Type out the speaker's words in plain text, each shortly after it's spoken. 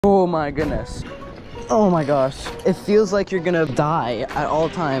Oh my goodness. Oh my gosh. It feels like you're gonna die at all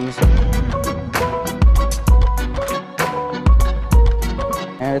times.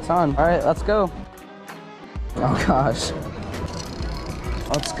 And it's on. All right, let's go. Oh gosh.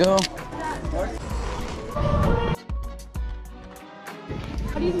 Let's go.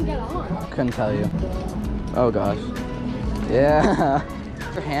 How do you even get on? Couldn't tell you. Oh gosh. Yeah.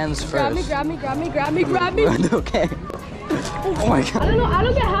 Your hands first. Grab me, grab me, grab me, grab me, grab me. Okay. Oh my god. I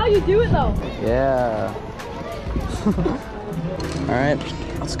don't get how you do it though. Yeah. All right,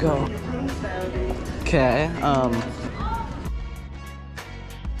 let's go. Okay.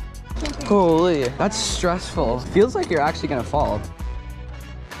 Holy, that's stressful. Feels like you're actually gonna fall.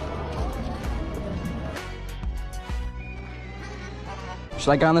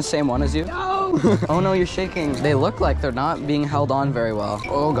 Should I get on the same one as you? No. Oh no, you're shaking. They look like they're not being held on very well.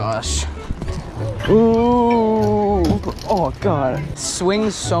 Oh gosh. Ooh. Oh god.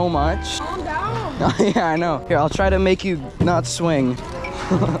 Swings so much. Calm down. Yeah, I know. Here, I'll try to make you not swing.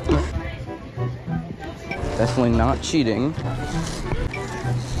 Definitely not cheating.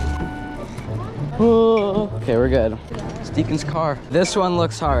 Okay, we're good. It's Deacon's car. This one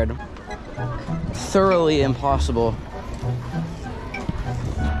looks hard. Thoroughly impossible.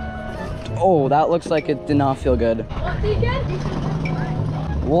 Oh, that looks like it did not feel good. What, Deacon?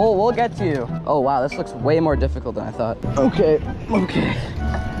 We'll get to you. Oh wow, this looks way more difficult than I thought. Okay.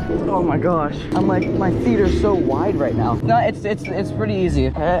 Oh my gosh. I'm like, my feet are so wide right now. No, it's pretty easy.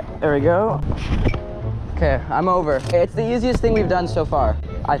 Okay, there we go. Okay, I'm over. It's the easiest thing we've done so far.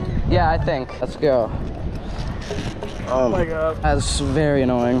 Yeah, I think. Let's go. Oh my god. That's very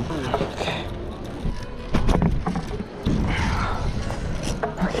annoying. Okay.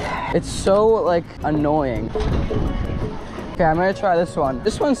 It's so like annoying. Okay, I'm gonna try this one.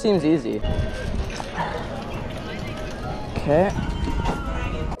 This one seems easy. Okay.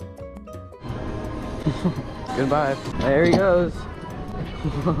 Goodbye. There he goes.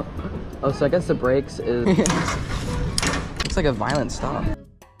 Oh, so I guess the brakes is... Looks like a violent stop.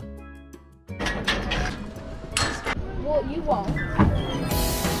 Well, you won't.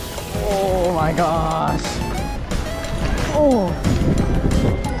 Oh my gosh. Oh.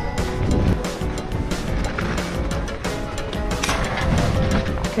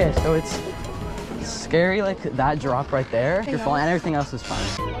 Okay, so it's scary, like that drop right there. You're falling, and everything else is fine.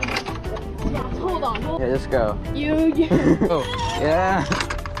 Yeah, hold on. Okay, let's go. You. Oh, yeah.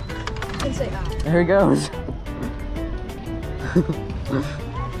 Can say that. There he goes.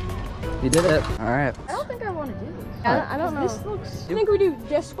 You did it. All right. I don't think I want to do this. I don't know. This looks... I think we do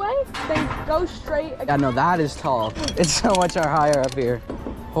this way, then go straight. Yeah, no, that is tall. It's so much higher up here.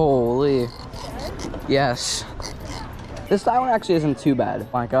 Holy. Yes. That one actually isn't too bad. Oh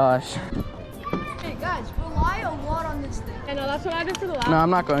my gosh. Hey guys, rely a lot on this thing. I know, that's what I did for the last No, I'm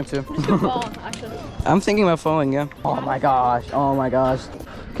not going to. I'm just gonna fall, actually. I'm thinking about falling, yeah. Oh my gosh. Oh my gosh.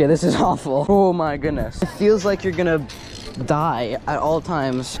 Okay, this is awful. Oh my goodness. It feels like you're gonna die at all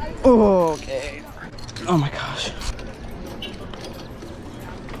times. Oh, okay. Oh my gosh.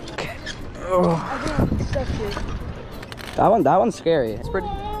 Okay. Oh. That one's scary. It's pretty.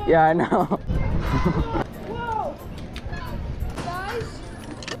 Yeah, I know. Whoa!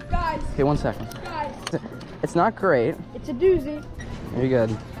 Guys. Okay, 1 second. Guys. It's not great. It's a doozy. You're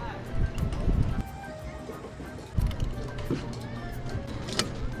good.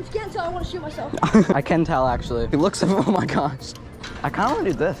 If you can't tell, I want to shoot myself. I can tell actually. It looks, oh my gosh. I kind of want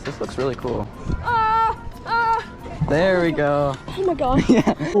to do this. This looks really cool. There we go. Oh my god.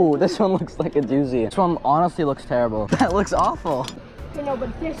 Yeah. Ooh, this one looks like a doozy. This one honestly looks terrible. That looks awful. You know,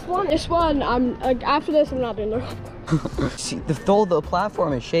 but this one, I'm like, after this, I'm not doing the See, the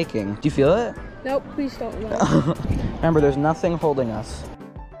platform is shaking. Do you feel it? Nope, please don't. Remember, there's nothing holding us.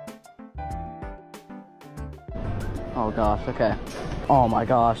 Oh gosh, okay. Oh my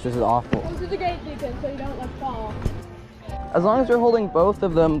gosh, this is awful. This is a gate, Deacon, so you don't like fall. As long as you're holding both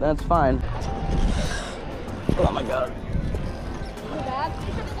of them, that's fine. Oh my god. Bad?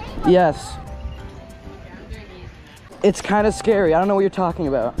 Yes. It's kind of scary. I don't know what you're talking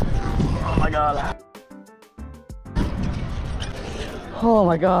about. Oh my god. Oh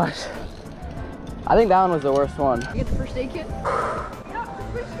my gosh. I think that one was the worst one. You get the first aid kit?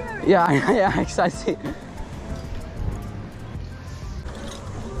 Yeah, I see.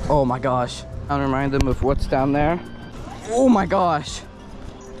 Oh my gosh. I'm reminding them of what's down there. Oh my gosh.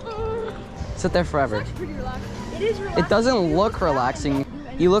 Sit there forever. It's pretty relaxing. It is relaxing. It doesn't look relaxing.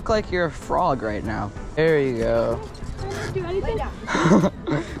 You look like you're a frog right now. There you go. Do anything?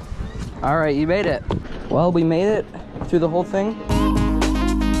 All right, you made it. Well, we made it through the whole thing.